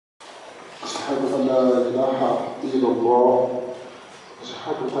أشهد أن لا إله إلا الله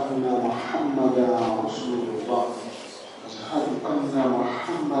أشهد أن محمدا رسول الله أشهد أن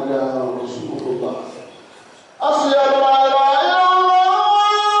محمدا رسول الله أشهد أن لا إله إلا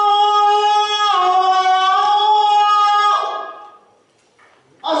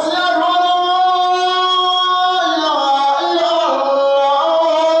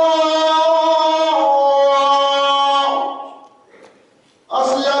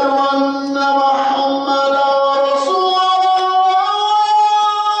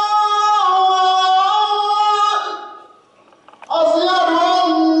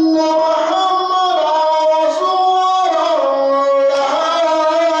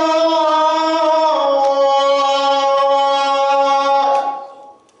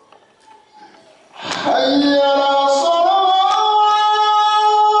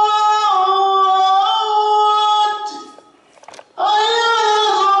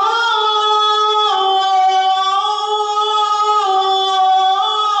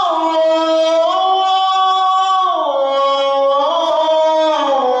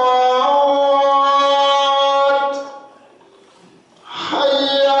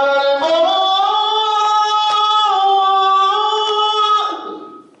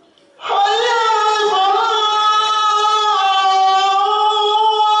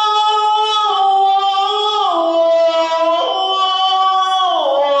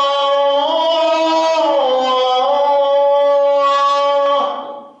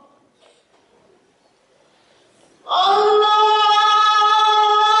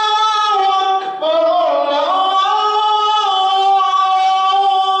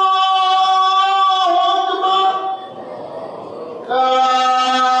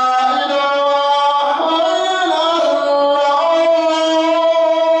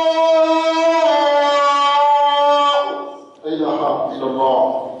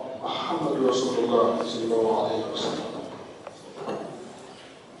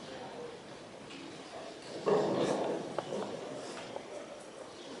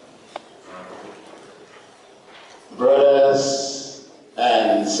Brothers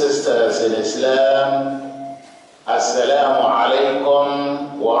and sisters in Islam, Assalamu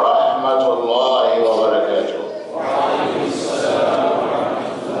alaikum wa rahmatullahi wa barakatuh.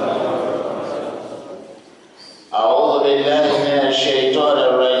 أعوذ بالله من الشيطان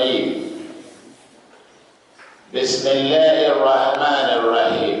الرجيم. بسم الله الرحمن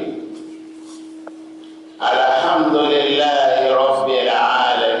الرحيم. الحمد لله رب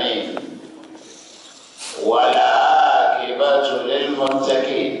العالمين والعاقبة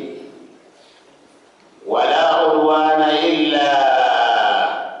للمتقين ولا عدوان إلا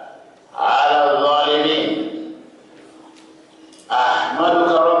على الظالمين.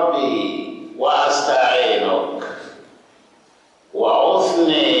 أحمدك ربي وأستعينك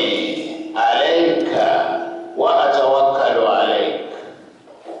وأثني عليك وأتوكل عليك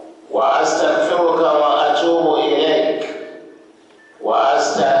وأستغفرك وأتوب إليك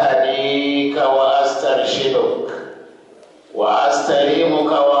وأستهديك وأسترشدك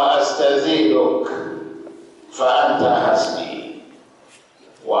وأستلهمك وأستزيدك فأنت حسبي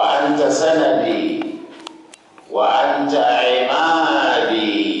وأنت سندي وأنت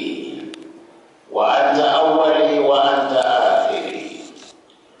عمادي وأنت أولي وأنت آخري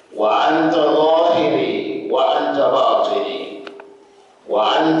وأنت ظاهري وأنت باطني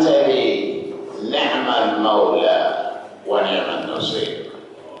وأنت لي نعم المولى ونعم النصير.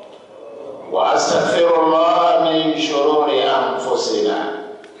 وأستغفر الله من شرور أنفسنا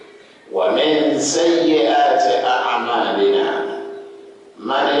ومن سيئات أعمالنا.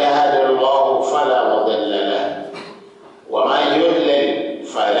 من يهد الله فلا مضل له ومن يضلل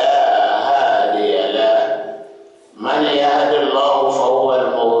فلا هادي له. من يهد الله فهو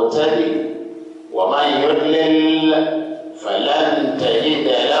المهتدي ومن يضلل فلن تجد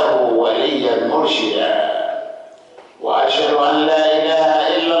له وليا مرشدا. وأشهد أن لا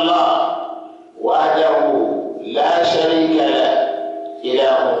إله إلا الله وحده لا شريك له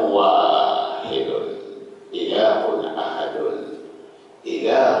إله واحد إله أحد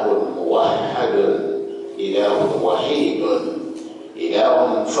إله موحد إله وحيد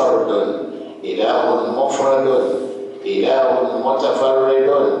إله فرد إله مفرد إله متفرد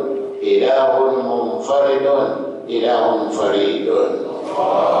إله منفرد إله فريد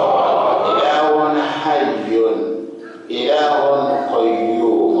إله حي إله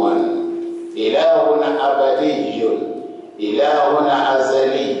قيوم إله أبدي إله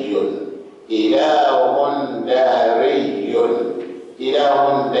أزلي إله دهري إله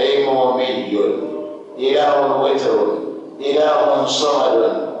ديمومي إله وتر إله صمد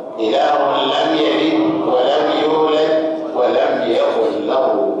إله لم يلد ولم يولد ولم يكن له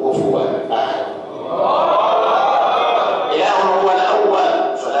كفوا أحد.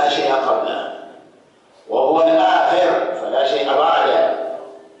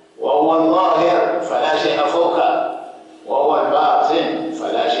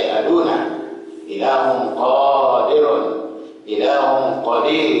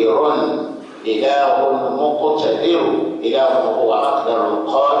 قدير إله مقتدر إله هو أقدر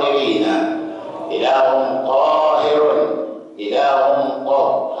القادرين إله قاهر إله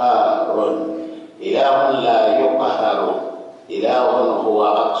قهار إله لا يقهر إله هو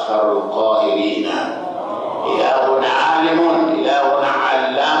أقهر القاهرين إله عالم إله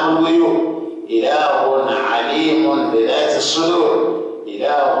علام الغيوب إله عليم بذات الصدور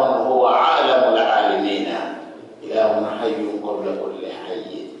إله هو عالم العالمين إله حي قبل كل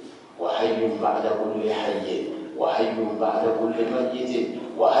حي وحي بعد كل حي وحي بعد كل ميت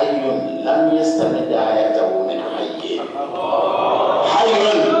وحي لم يستمد حياته من حي حي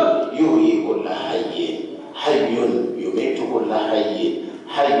يحيي كل حي حي يميت كل حي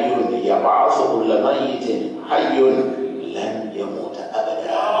حي يبعث كل ميت حي لن يموت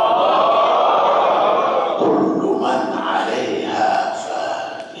أبدا كل من عليها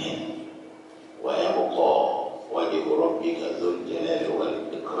فان ويبقى وجه ربك ذو الجلال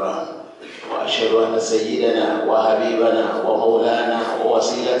والإكرام وأشهد أن سيدنا وحبيبنا ومولانا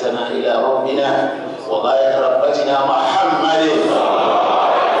ووسيلتنا إلى ربنا وغاية رغبتنا محمد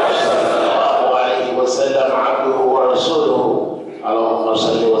صلى الله عليه وسلم عبده ورسوله. اللهم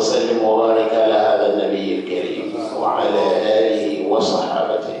صل وسلم وبارك على هذا النبي الكريم وعلى آله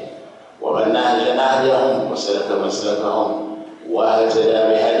وصحابته ومن نهج نهجهم وسلك مسلكهم واهتدى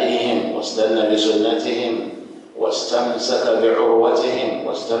بهديهم واستنى بسنتهم واستمسك بعروتهم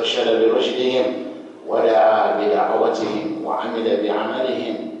واسترشد برشدهم ودعا بدعوتهم وعمل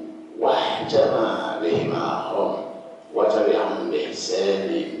بعملهم واحتمى بهماهم وتبعهم بإحسان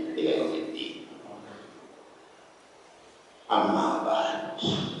إلى يوم الدين. أما بعد،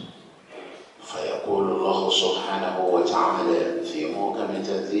 فيقول الله سبحانه وتعالى في محكم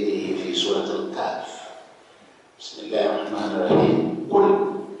تنزيله في سورة الكهف: بسم الله الرحمن الرحيم: قل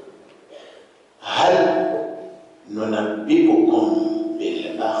هل ننبئكم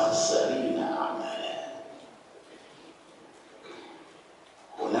بالأخسرين أعمالا.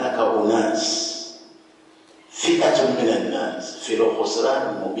 هناك أناس فئة من الناس في الخسران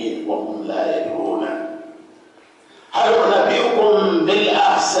المبين وهم لا يدرون. هل ننبئكم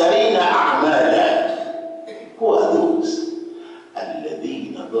بالأخسرين أعمالا؟ هو those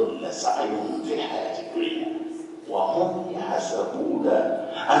الذين ضل سعيهم في الحياة الدنيا وهم يحسبون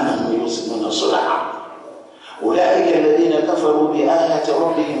أنهم يحسنون صنعا. أولئك الذين كفروا بآيات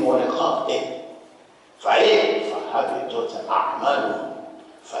ربهم ولقائه فحبطت أعمالهم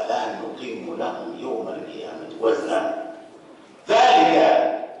فلا نقيم لهم يوم القيامة وزنا. ذلك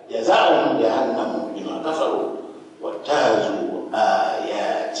جزاؤهم جهنم بما كفروا واتخذوا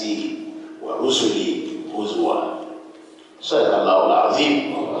آياتي ورسلي هزوا. صدق الله العظيم.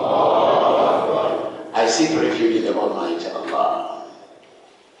 I seek refuge in the Almighty Allah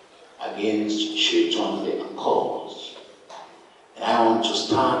against shaitan the accursed. And I want to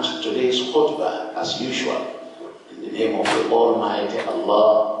start today's khutbah as usual in the name of the Almighty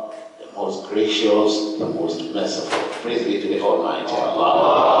Allah, the most gracious, the most merciful. Praise be to the Almighty Allah.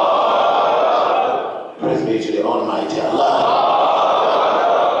 Praise be to the Almighty Allah.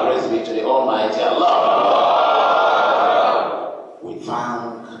 Praise be to the Almighty Allah. We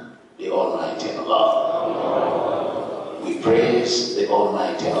thank the Almighty Allah. We praise the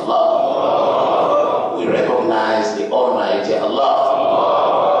Almighty Allah. We recognize the Almighty Allah.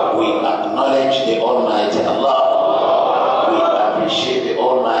 We acknowledge the Almighty Allah. We appreciate the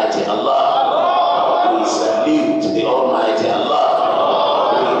Almighty Allah. We salute the Almighty Allah.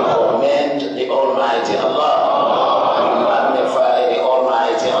 We commend the Almighty Allah. We magnify the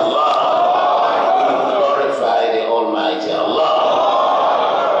Almighty Allah. We glorify the Almighty Allah.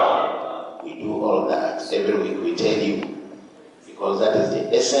 We do all that every week. We tell you, because that is the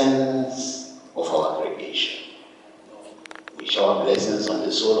essence of our creation. We shower blessings on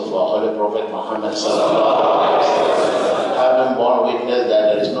the soul of our Holy Prophet Muhammad sallallahu alaihi wasallam, having borne witness that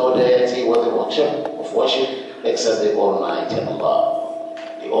there is no deity worthy of worship except the Almighty Allah.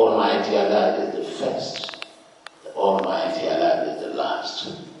 The Almighty Allah is the first. The Almighty Allah is the last.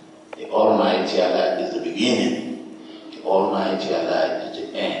 The Almighty Allah is the beginning. The Almighty Allah is the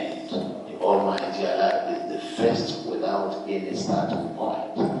end. The Almighty Allah is the first without any starting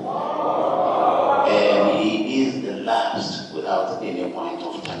point. And He is the last without any point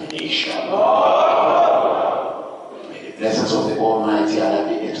of termination. May the blessings of the Almighty Allah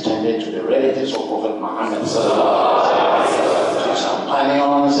be extended to the relatives of Prophet Muhammad sallallahu alaihi wasallam, to his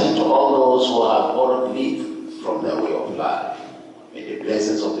companions, and to all those who have borrowed leave from their way of life. May the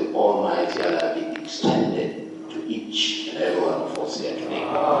blessings of the Almighty Allah be extended to each and every one of us here today.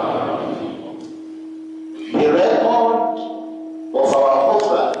 The record of our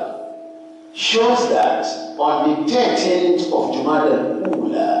khutbah shows that on the 13th of Juma'at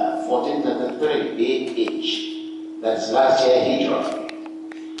al-Ula, 1433 AH, that's last year Hijrah,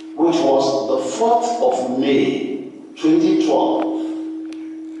 which was the 4th of May,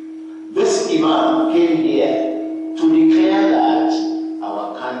 2012, this Imam came here to declare that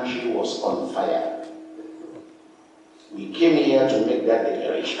our country was on fire. We came here to make that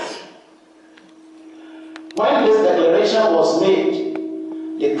declaration. When this declaration was made,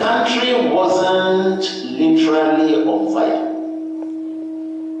 the country wasn't literally on fire.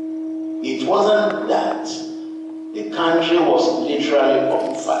 It wasn't that the country was literally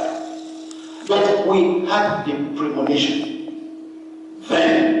on fire. But we had the premonition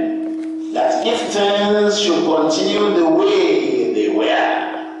then that if things should continue the way they were,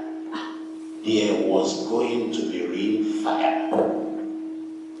 there was going to be real fire.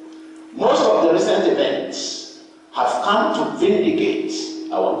 Most of the recent events have come to vindicate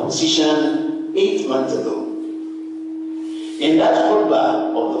our position 8 months ago. In that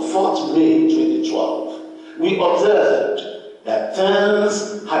khutbah of the 4th May 2012, we observed that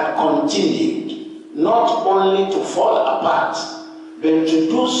things had continued not only to fall apart, but to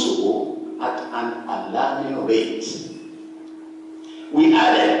do so at an alarming rate. We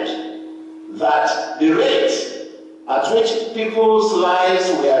added that the rate at which people's lives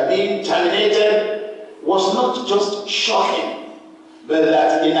were being terminated was not just shocking, but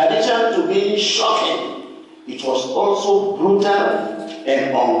that in addition to being shocking, it was also brutal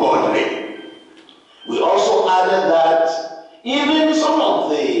and ungodly. We also added that even some of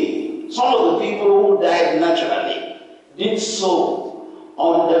the people who died naturally did so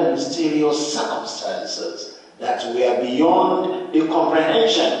under mysterious circumstances that were beyond the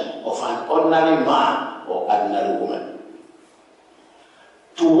comprehension of an ordinary man or ordinary woman.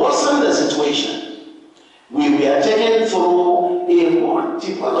 To worsen the situation, we were taken through a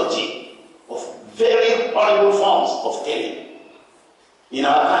multiplicity of very horrible forms of killing in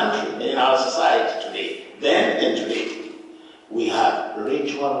our country and in our society today. Then and today, we have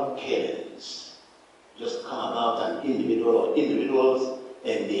ritual killings. Just come about an individual or individuals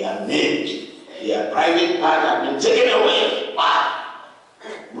and they are maimed. Their private part have been taken away. Wow!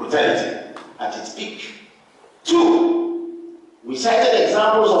 Brutality at its peak. 2, we cited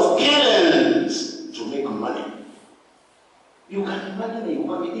examples of killings to make money. You can imagine a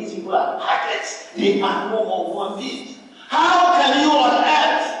human being, these people are heartless. They are no more human beings. How can you on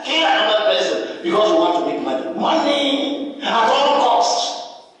earth kill another person because you want to make money? Money at all costs.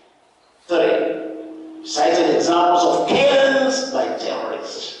 3, cited examples of killings by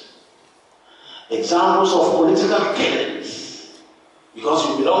terrorists. Examples of political killings. Because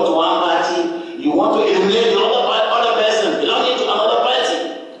you belong to one party, you want to eliminate the other person belonging to another party.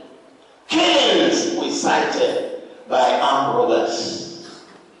 Killings we cited by armed robbers.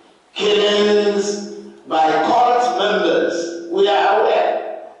 Killings by cult members. We are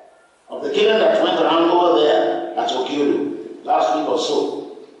aware of the killing that went around over there at Okiodo last week or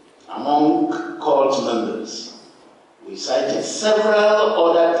so among cult members. We cited several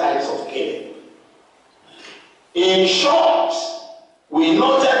other types of killing. In short, we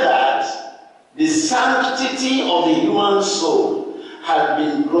noted that the sanctity of the human soul had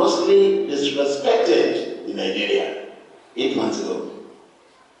been grossly disrespected in Nigeria 8 months ago.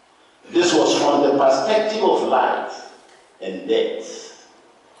 This was from the perspective of life and death.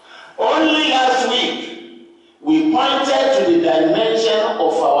 Only last week, we pointed to the dimension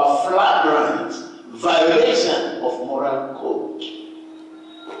of our flagrant violation of moral code.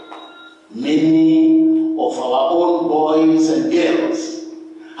 Many of our own boys and girls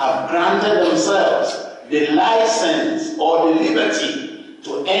have granted themselves the license or the liberty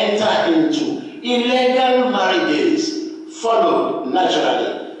to enter into illegal marriages, followed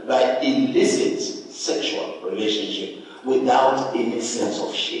naturally by illicit sexual relationship without any sense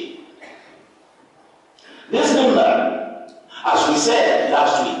of shame. This member, as we said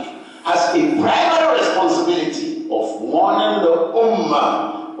last week, has a primary responsibility of warning the Ummah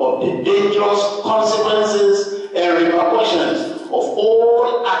of the dangerous consequences and repercussions of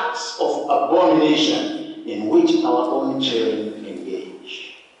all acts of abomination in which our own children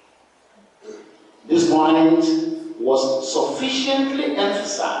engage. This point was sufficiently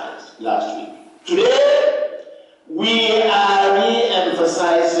emphasized last week. Today, we are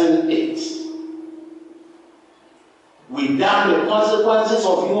re-emphasizing it. We damn the consequences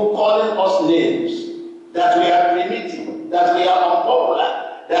of you calling us names, that we are primitive, that we are unpopular,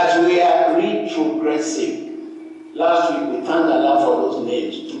 that we are retrogressive. Last week we thanked Allah for those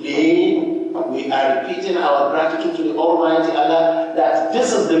names. Today we are repeating our gratitude to the Almighty Allah that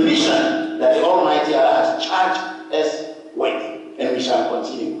this is the mission that the Almighty Allah has charged us with, and we shall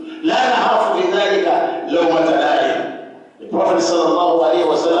continue. لا نخاف The Prophet sallallahu alaihi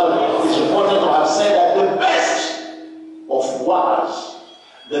wasallam is reported to have said that the best of words,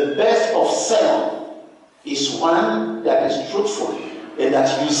 the best of sermon is one that is truthful and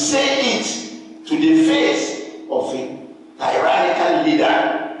that you say it to the face of a tyrannical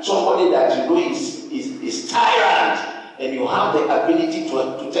leader, somebody that you know is tyrant, and you have the ability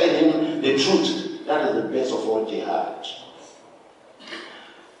to tell him the truth. That is the best of all jihad.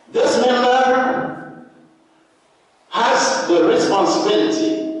 This member has the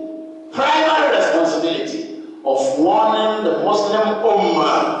responsibility, primary responsibility, of warning the Muslim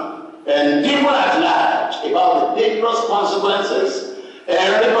Ummah and people at large about the dangerous consequences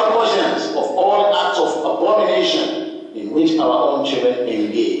and repercussions of all acts of abomination in which our own children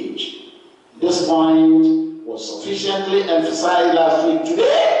engage. This point was sufficiently emphasized last week.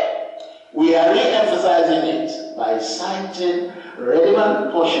 Today, we are re-emphasizing it by citing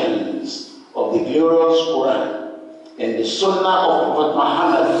relevant portions of the glorious Quran and the Sunnah of Prophet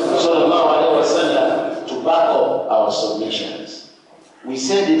Muhammad sallallahu alaihi wasallam to back up our submissions. We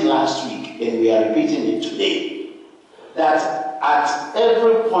said it last week and we are repeating it today, that at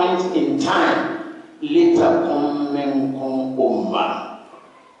every point in time, لِتَكُمْ مِنْكُمْ أُمَّةٌ,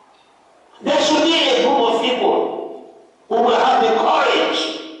 there should be a group of people who will have the courage,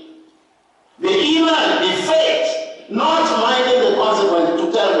 the iman, the faith, not minding the consequences,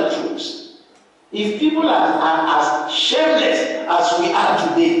 to tell the truth. If people are as shameless as we are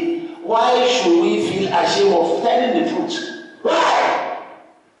today, why should we feel ashamed of telling the truth? Why?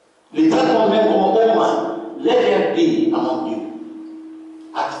 Let there be among you,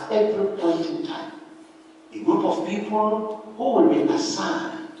 at every point in time, a group of people who will be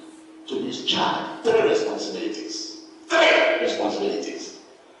assigned to discharge three responsibilities. Three responsibilities.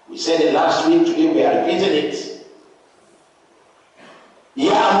 We said it last week, today we are repeating it.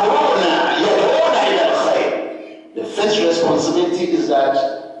 The first responsibility is that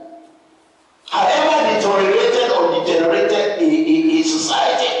however deteriorated or degenerated a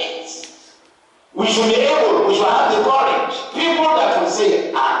society is, we should be able, we should have the courage. People that will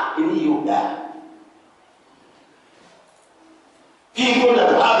say, you die. People that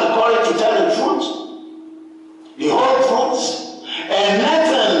will have the courage to tell the truth, the whole truth, and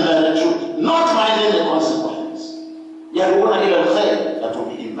nothing but the truth, not minding the consequence. That will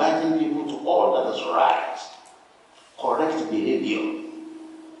be inviting people to all that is right, correct behavior,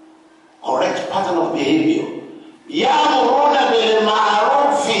 correct pattern of behavior.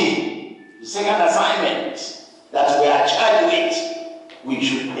 The second assignment that we are charged with, we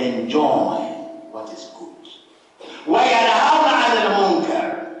should enjoy what is good.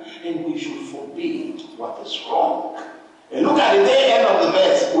 And we should forbid what is wrong. And look at the very end of the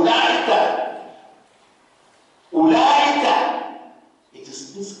verse. It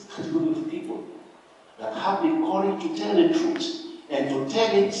is this category of people that have the courage to tell the truth and to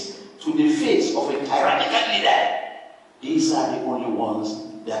tell it to the face of a tyrannical leader. These are the only ones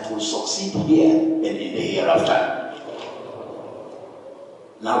that will succeed here and in the hereafter.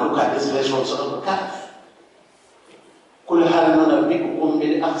 Now look at this verse from Surah Al-Kahf.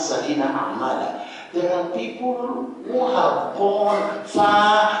 There are people who have gone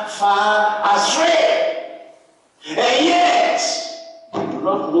far, far astray, and yet they do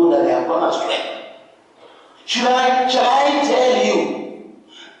not know that they have gone astray. Shall I tell you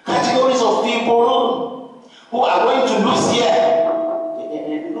categories of people who are going to lose here?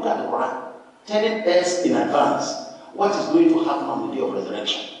 And look at the Quran, telling us in advance what is going to happen on the day of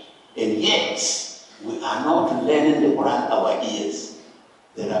resurrection. And yet, we are not learning the Quran our ears.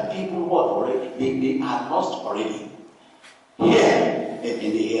 There are people who have already, they are lost already. Here and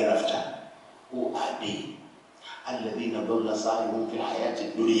in the hereafter. Who are they?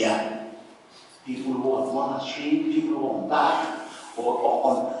 People who have gone astray, people who are back, or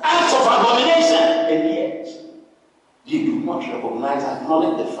on acts of abomination, and yet they do not recognize,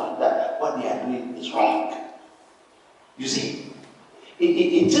 acknowledge the fact that what they are doing is wrong. You see,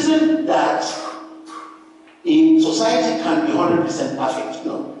 it isn't that a society can be 100% perfect.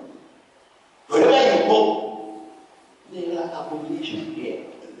 No. Wherever you go, there are abominations here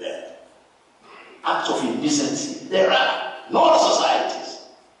and there. Acts of indecency. There are no societies.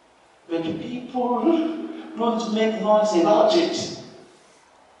 But people don't make noise about it.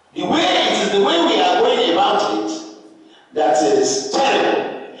 The way it is, the way we are going about it, that is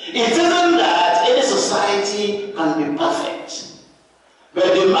terrible. It isn't that any society can be perfect.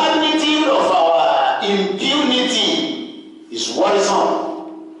 But the magnitude of our impunity is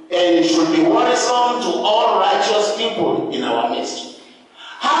worrisome, and it should be worrisome to all righteous people in our midst.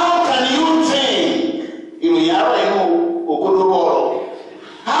 How can you think,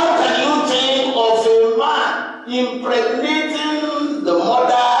 how can you think of a man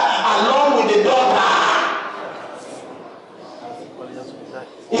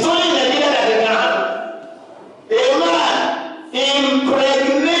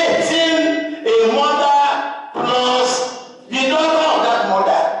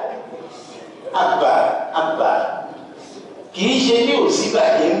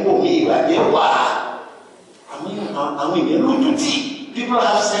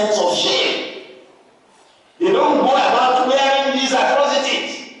have sense of shame. They don't go about wearing these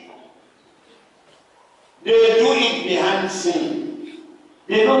atrocities. They do it behind scene.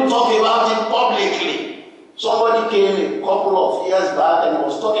 They don't talk about it publicly. Somebody came a couple of years back and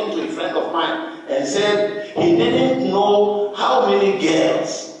was talking to a friend of mine and said he didn't know how many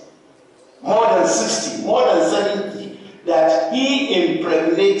girls, more than 60, more than 70, that he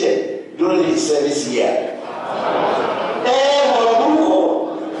impregnated during his service year.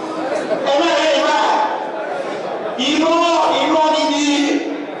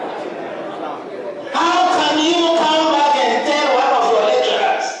 How can you come back and tell one of your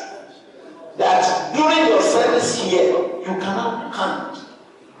lecturers that during your service year you cannot count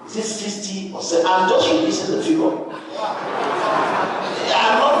 60 or 70? I'm just releasing the figure.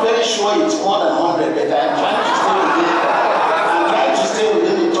 I'm not very sure it's more than 100, but I'm trying to stay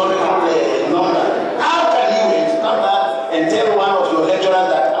within the tolerable number. How can you come back and tell one of your lecturers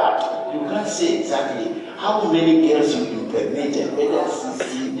that you can't say exactly how many girls you impregnated, whether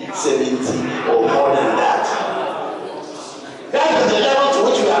 60, 70, or more than that? That is the level to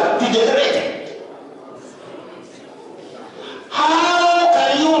which we are degenerated. How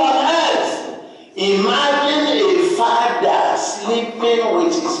can you on earth imagine a father sleeping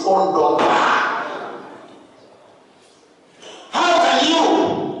with his own daughter? How can you?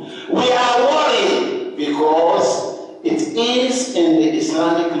 We are worried because it is in the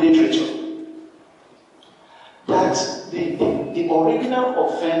Islamic literature that the original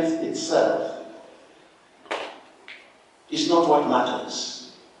offense itself is not what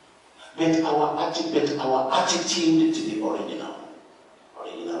matters, but our attitude to the original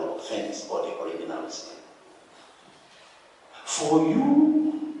offense or the original sin. For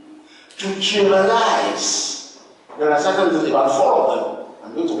you to trivialize, there are certain things, about 4 of them.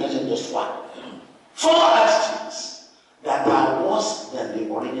 I'm going to mention just one. 4 attitudes that are worse than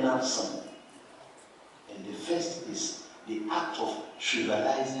the original sin. And the first is the act of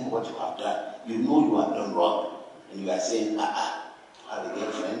trivializing what you have done. You know you have done wrong, and you are saying, I have a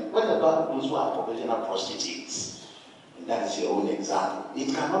girlfriend. What about those who are professional prostitutes? And that is your own example.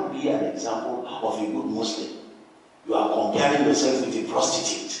 It cannot be an example of a good Muslim. You are comparing yourself with a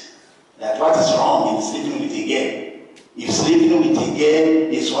prostitute. That what is wrong in sleeping with a girl? If sleeping with a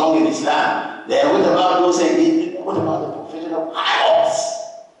girl is wrong in Islam, then what about those? What about the professional pilots?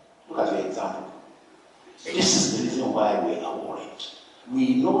 Look at your example. This is the reason why we are worried.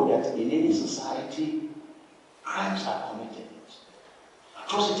 We know that in any society, crimes are committed,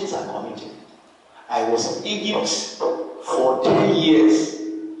 atrocities are committed. I was in Egypt for 10 years.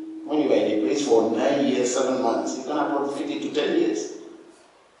 When you were in a place for 9 years, 7 months, you can about 50 to 10 years.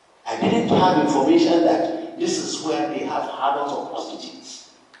 I didn't have information that this is where they have harbors of prostitutes.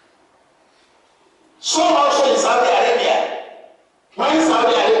 So also in Saudi Arabia. When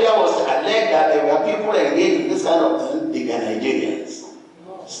Saudi Arabia was alleged that there were people engaged in this kind of thing, they were Nigerians.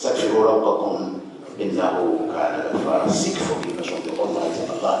 Seek forgiveness from the Almighty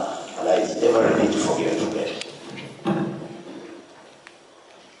Allah. Allah is ever ready to forgive and forget.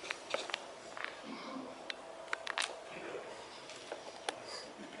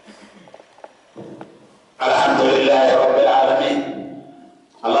 Alhamdulillah Rabbil Alameen.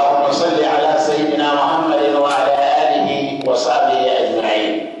 Allahumma salli ala Sayyidina Muhammadin wa ala alihi wa sahbihi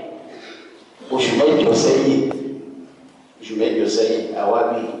ajma'in. Oṣù mẹ́jọ sẹ́yìn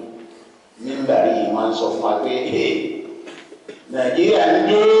àwábí mímbàrí máa ń sọ fún wa pé Nàìjíríà ń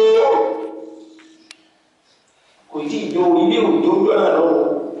jó kò tí ì jó ilé òjò ń jọ́nà lọ́wọ́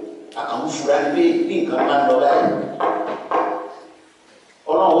àkàmú fura pé bí nǹkan máa ń lọ báyìí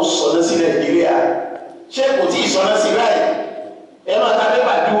Ọlọ́run sọ ní sí Nàìjíríà ṣé kò tí ì sọ ní sí báyìí ẹ máa ta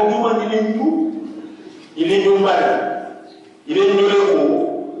pépà di ojúmọ́ nílé ń dú ilé ń jó ń bàdàn ilé ń jó lẹ́kọ̀ọ́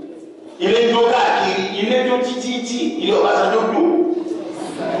ilé ń jó káàkiri ilé ń jó títí ilé Ọbásanjọ́ dò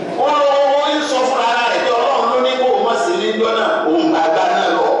wọ́n ń sọ fún ara rẹ̀ pé Ọlọ́run ló ní kó o má sí ilé ń jọ náà òun gbàgbá náà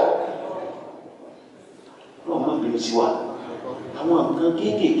lọ Ọlọ́run má bínú sí wa àwọn nǹkan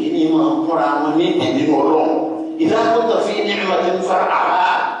kéékèèké ní máa ń fúnra wọn ní ìdínú Ọlọ́run ìdákọ́tọ̀ fi ní ìmọ̀tí ń fara àhá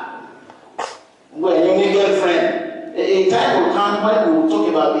when you need a girlfriend a time will come when we will talk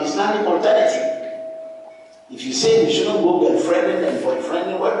about the Islamic alternative. If you say we shouldn't go girlfriending and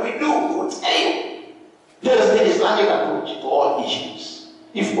boyfriending, what we do, we'll tell you. There is the Islamic approach to all issues,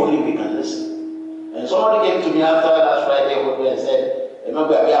 if only we can listen. And somebody came to me after last Friday and said,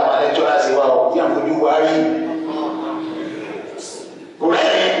 remember, we have a lecturer, I say, well, you worry.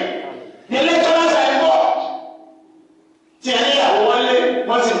 Correct? The lecturers are involved.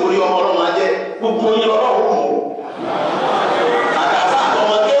 Once in Buri or Maje, who put your own.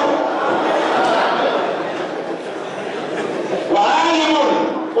 Why are you?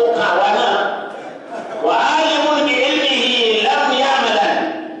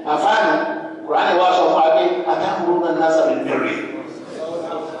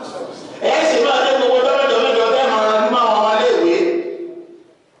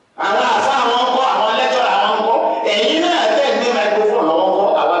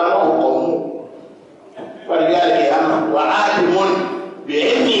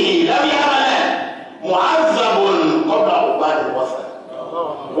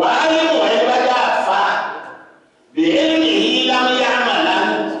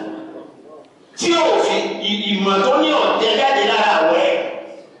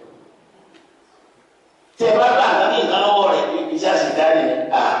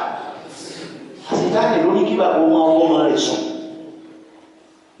 ṣètánì ló ní kí bàbá ọmọ rẹ̀ sùn.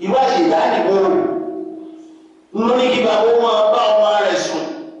 Ìwà ṣètánì ló ní kí bàbá bá ọmọ rẹ̀ sùn.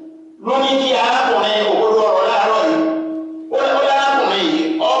 Ló ní kí arákùnrin òwúrọ̀ ọ̀rọ̀ láàárọ̀ yìí. Ó lárákùnrin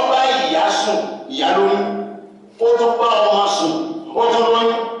yìí ọba ìyá sùn, ìyá lóyún. Ó tún bá ọmọ sùn, ó tún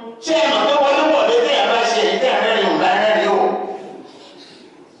lóyún. Ṣé ẹ mọ̀ pé wọléwọ̀dé téèyàn bá ṣe èyí téèyàn rẹ̀ yùn bá rẹ̀ o?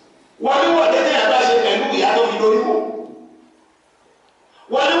 Wọléwọ̀dé téèyàn bá ṣe pẹ̀lú ìyá tó fi lóyún.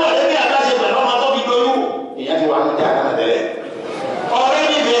 Wọléwọ̀dé téèyàn bá ṣe pẹ̀lú ọmọ tó fi lóyún. Ìyá ti wà ní ìjà kan tẹ́lẹ̀. Ọ̀rẹ́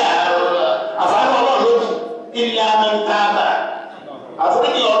nífẹ̀ẹ́ àfààní ọlọ́run lójú ilé amẹ́ńtàbà.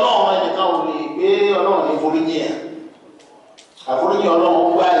 Àforíjì ọlọ́run ẹnìkan ò lè gbé ọlọ́run ní foríjì ẹ̀. Àforíjì ọlọ́run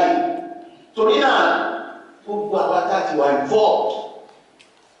gbáyé. Torí náà gbogbo àpáta ti wà involved.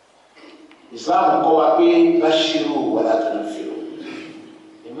 Islam kọ́ wa pé láṣírò wà látọ̀nà fèrò.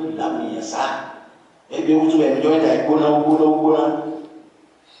 Èmi làwọn èèyàn sá. Ẹgbẹ́ wútu ẹ̀mí jọ ẹ̀dá ìgbóná.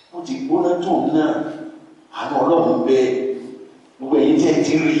 Wọ́n ti gbóná tó náà. Àwọn ọlọ́run bẹ gbogbo ẹ̀yin tẹ́ ẹ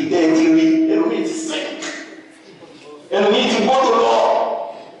ti rí ẹlòmíì ti sẹ́yìn. Ẹlòmíì ti gbọ́dọ̀ lọ.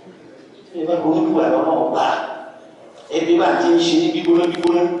 Ẹ bá gbóná bí wà lọ́wọ́ gbà. Ẹbí bá ti ń ṣe ní gbígbóná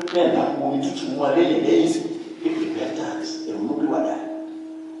bẹ́ẹ̀ náà mo ní tútù mú alẹ́ lẹ́yìn repentance ẹ̀rọ bí wàdà.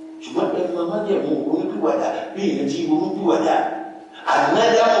 Ṣùgbọ́n ẹni máa jẹ́ mú onípìwàdà bí ìyẹn tí onípìwàdà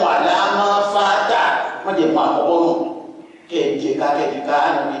ànádàmú àlámà fàtà wọ́n jẹ́ mú àkọ́kọ́ nù kẹ́ẹ̀jẹ̀ká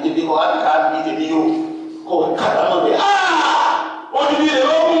àwọn ìdíbi kọ́ àbíká bí ìdíbi yóò kọ́ kábàámọ̀ bẹ́ẹ̀ odidi rẹ̀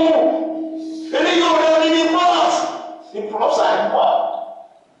ló mú eléyìí ò lọ ní prof àyíkọ́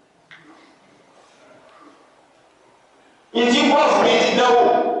ìdí prof mi ti dáwò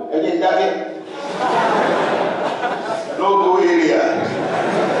ẹ̀jẹ̀ dákẹ́ lógo area.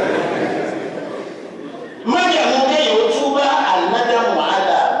 Májàmú kéèyàn ó túbá ànádàmú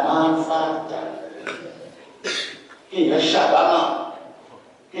àlà máa ń fàtà. Kéèyàn ṣàbámọ̀,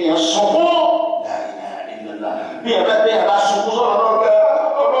 kéèyàn sunkún láàrin ìlànà. Bí ẹ bá sunkún sọ̀rọ̀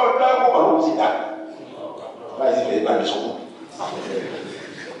ọlọ́run dákú ọlọ́run ti dákú. Báyìí sì fẹ́ bá mi sunkún.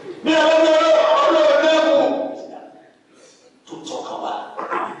 Bí ẹ bá ọlọ́run dákú tó tọ́ka wá.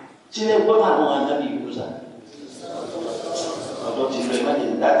 Tí ẹ gbọ́dọ̀ àwọn ànábì ìlú sá. Ọ̀dọ́ ti lọ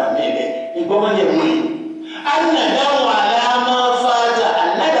ìmájẹ̀ dáta mẹ́rẹ̀ ìgbọ́mọ̀jẹ̀ mú yìí. Annadamu ala ma fata.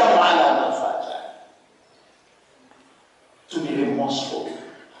 To be remorseful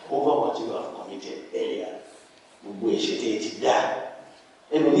over what you have committed earlier. Gbogbo ẹ̀ṣẹ̀ tẹ́ ẹ ti dá.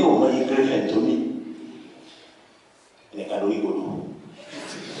 Ẹnu ní òun yìí girlfriend tó ní. Ẹnìkan lórí gbòdò.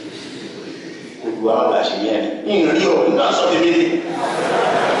 Gbogbo àwọn ọ̀la ṣe yẹn ní ìrírí ọ̀ nígbà sọ tèmi ni.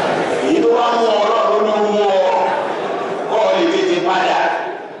 Èyí tó bá mú ọlọ́run ló mú ọ kọ́ ọ lè tètè padà.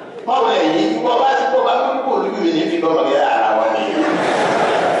 Báwo lẹ́yìn bọ́ bá ti bọ́ bá kúkú olúbi mi ní fi lọ́mọ kẹ́ ara wa ni.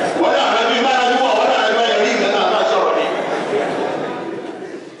 Wọ́n náà lọ bí máa ń wọ̀ wọ́n náà lọ rí ìgbẹ́ náà máa sọ̀rọ̀ ni.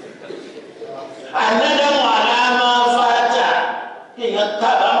 Ànádàmú àlámà fàtà kéèyàn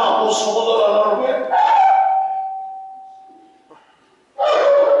kábàámọ̀ kó sunkún lọ́dọ̀ lọ́rùn pé.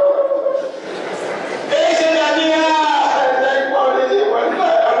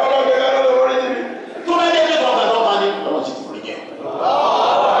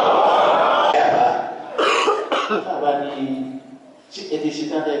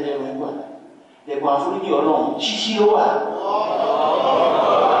 Ẹ̀bùn àforíjì ọlọ́run ṣíṣí ló wà.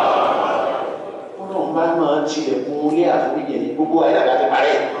 Ọlọ́run bá máa tilẹ̀kùn ilé àforíjì ní gbogbo ayélujára ti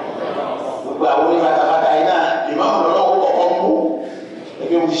parẹ́. Gbogbo àwọn onífàtàfàtà yìí náà ìmáàmù lọ́wọ́ kọ̀ọ̀kan mú.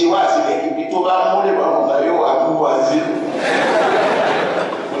 Ẹgbẹ́ mo ti ṣe wá sílẹ̀ ibi tó bá mú lè máa mú tàbí ó wà mú wá sí.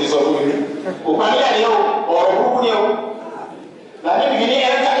 Mo ti sọ fún mi. Kò pa nílẹ̀ ni o, ọ̀rọ̀ burúkú ni o. Làbẹ́ mi ní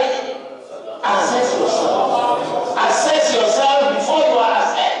ẹ̀ka assess yourself. Assess yourself before you are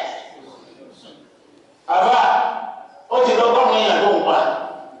assessed. Àbá ó ti lọ bá wọn yàn ló ń pa.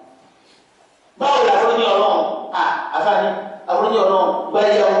 Báwo la àforíjì ọlọ́run? Àfáàní àforíjì ọlọ́run gbá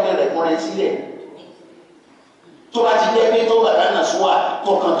yá oúnjẹ rẹ̀ kún rẹ̀ sílẹ̀. Tó bá ti jẹ́ pé tó bàtà náà súwà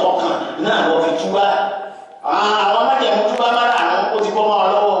tọkàntọkàn náà lọ fi túbá. Àwọn májèmú túbá mára àná ó ti bọ́ mọ́ wa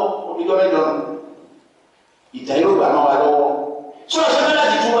lọ́wọ́ oníjọ́ mẹ́jọ. Ìtàn yóò gbà mọ́ wa lọ́wọ́. Ṣé o ṣe tán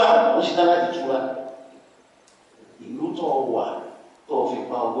láti túbá? O ṣe tán láti túbá. Ìlú tó wà tó fi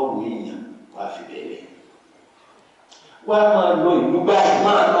pa ọgọ́rùn-ún èèyàn wá fi bẹ̀rẹ̀. Wá máa lọ ìlú báyìí,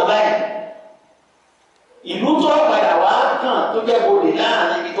 máa lọ báyìí. Ìlú tó padà wá kàn tó jẹ́ bolè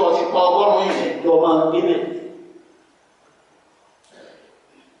láàrin ibi tó ti pa ọgọ́rùn-ún èèyàn lọ máa gbé bẹ̀.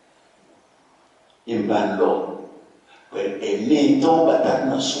 Ìbá lọ pẹ̀lú ẹ̀mí tó bàtà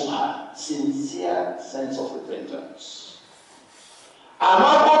náà sùhà, sincere sense of repentance.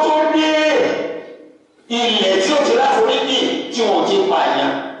 Àmọ́ kó tó dé ilẹ̀ tí ó ti láforíjì tí wọ́n ti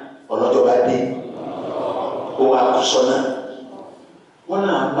pààyàn ọlọ́jọ́ bá dé. Ó wá kú sọ́nà. wọ́n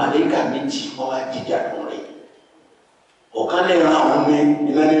náà màlẹ́kà méjì wọ́n wá jíjà lọ rẹ̀ ọ̀kan lè ran àwọn ọmọ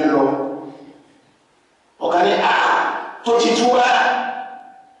iná ní lọ ọ̀kan ní tó ti tú wá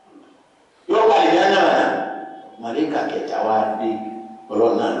yóò wà lè dáná màlẹ́kà kẹta wá dé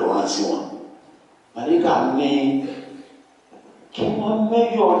ọlọ́run náà lọ rán sí wọn màlẹ́kà ní kí wọ́n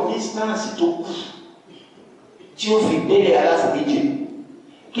mẹ́yọ̀ distance tó kù tí ó fi délé aláforíjì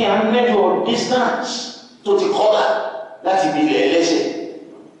kí wọ́n mẹ́yọ̀ distance tó ti kọ́lá láti bí ilẹ̀ ẹlẹ́sẹ̀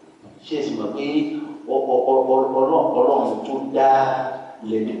ṣe é sì mọ̀ pé ọlọ́run tó dá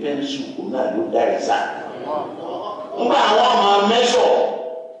lẹ́ni pẹ́ńsù kò náà ló dá ìsà nígbà àwọn ọmọ mẹ́sọ̀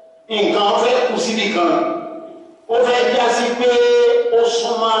nǹkan fẹ́ kù síbi kan ó fẹ́ já sí pé ó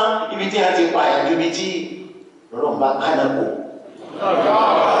súnmọ́ ibi tí a ti pààyàn níbi tí ọlọ́run bá kánà kò.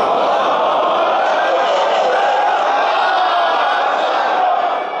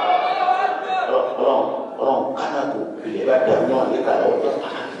 Ọlọ́run kánà kò ilẹ̀ bá dàrú náà lẹ́ka lọ́wọ́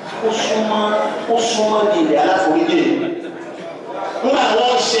ó súnmọ́ di ilẹ̀ aláforíjì nígbà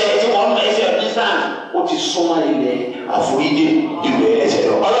wọ́n ṣe tí wọ́n mẹ́sẹ̀ bísàn ó ti súnmọ́ ilẹ̀ àforíjì ìlú ẹ̀ṣẹ̀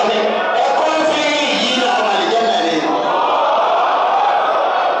lọ. ọlọ́ni ẹ̀kọ́ fi yìí náà wà lè jẹ́ mẹ́rin.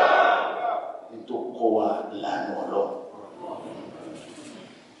 nítorí kọ́ wa lánàá ọlọ́run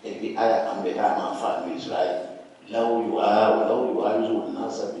ẹ̀bí àyà kan bẹ̀ ká máa fa ní Israẹli láwùjọ àyùzọ náà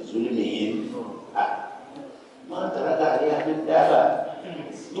sàbí zulmihim máa tẹ̀lé káàdé àti dábàá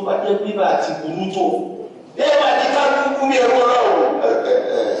tó bá jẹ́ bíbá àti burú tó bẹ́ẹ̀ bá ti ká kúkú ní ẹ̀rọ ọlọ́run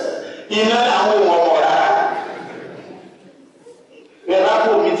iná àwọn ohun ọmọ rárá bẹ́ẹ̀ bá kó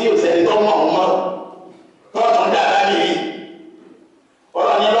omi tí ò sẹ́ni tó mọ̀ ọ́n mọ́ tọ́tún dára nìyí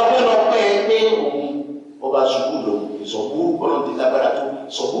ọ̀rọ̀ ni lọ́pẹ́ pé òun ọba ṣubú lòun ìsọ̀búrú ọlọ́run ti lágbára tó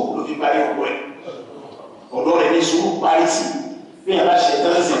sọ̀búrú ló fi parí ọ̀pọ̀ ẹ̀ ọ̀dọ́ rẹ̀ ní sùúrù parí sí bí ẹ̀ bá ṣe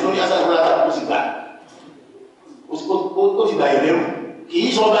tán sí lórí aṣáájú lára ó sì gbà ó ti gbà ìlérò kì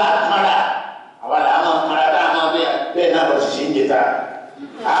í sọ bá kára àwa là á máa kára tá a máa bẹ́ẹ̀ náà lọ sí ṣe ń jẹ ta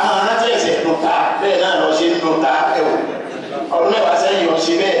a máa rántí ẹsẹ̀ nù ta bẹ́ẹ̀ náà lọ ṣe ń nù ta ẹ̀ wò ọdún mẹ́wàá sẹ́yìn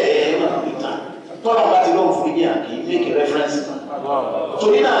ọ̀sẹ̀ bẹ́ẹ̀ ẹ̀ máa fi tán tọ́lọ̀ bá ti lọ́wọ́ fún yín kì í make reference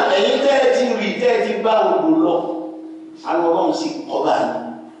torí náà ẹ̀yin tẹ́ẹ̀tì rí tẹ́ẹ̀tì bá odò lọ àwọn ọlọ́run sì ọba ni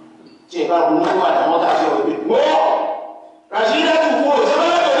tí ẹ bá ronú wà láwọn tá a ṣe wọ̀ pé wọ́ ràṣídà tù kú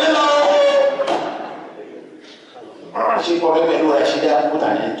òṣèlú ṣe kọ́ ẹ pẹ̀lú ràṣídà kúta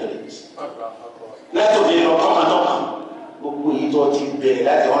ní ẹ̀tọ́lẹ̀ látòdì lọ tọ́kàntọ́kàn gbogbo èyí tó ti bẹ̀rẹ̀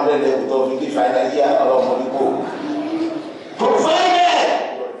láti 100 level tó fi dé final year ọlọ́mọdé kò provided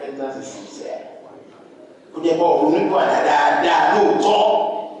your repentance is sincere ó jẹ́ bọ́ ọ̀run nígbà dáadáa lóòótọ́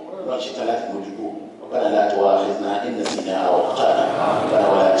lọ́n ṣe tán láti mójú kó ربنا لا تؤاخذنا إن نسينا أو أخطأنا ربنا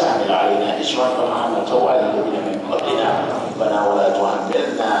ولا تحمل علينا إصرا كما حملته على الذين من قبلنا ربنا ولا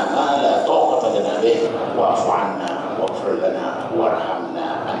تحملنا ما لا طاقة لنا به واعف عنا واغفر لنا وارحمنا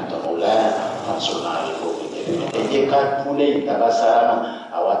أنت مولانا فانصرنا على القوم الكافرين. ẹ jẹ́ ká dúlé ìtaba sálámà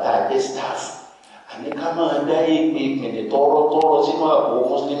àwa tá a jẹ́ staff àní ká máa dá èpè ìpìlẹ̀ tọ́rọ́tọ́rọ́ sínú àpò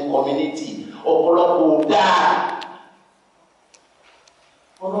Muslim community ọ̀pọ̀lọpọ̀ dáa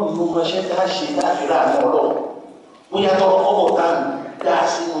ọlọ́run ló máa ṣe tá a ṣe láti ra àwọn ọlọ́run bóyá tọrọ kọ́bọ̀ tá a dá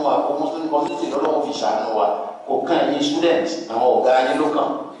sínú àpò Muslim community lọ́lọ́run fi ṣàánú wa kò kàn ẹ̀yin student àwọn ọ̀gá yín ló kàn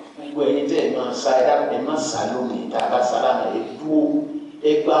gbogbo ẹ̀yin tẹ́ ẹ̀ máa sa ẹ̀dá ẹ̀ máa sá lónìí tá a bá sálámà ẹ̀ dúró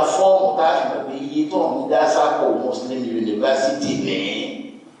ẹ̀ gba fọ́ọ̀mù tá a fi mọ̀ pé iye tó ń dá sápò Muslim University lẹ́yìn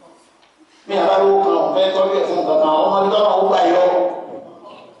bí a bá lówó kan ọ̀fẹ́ tọ́jú ẹ̀ fún kankan ọmọ ibi tọ́nà ó gbà yọ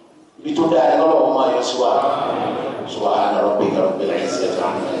ibi tó dáa ẹ̀ lọ́wọ́ máa yọ sí wa subhana rabbika rabbil izzati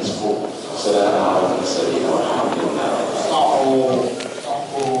amma yasifun.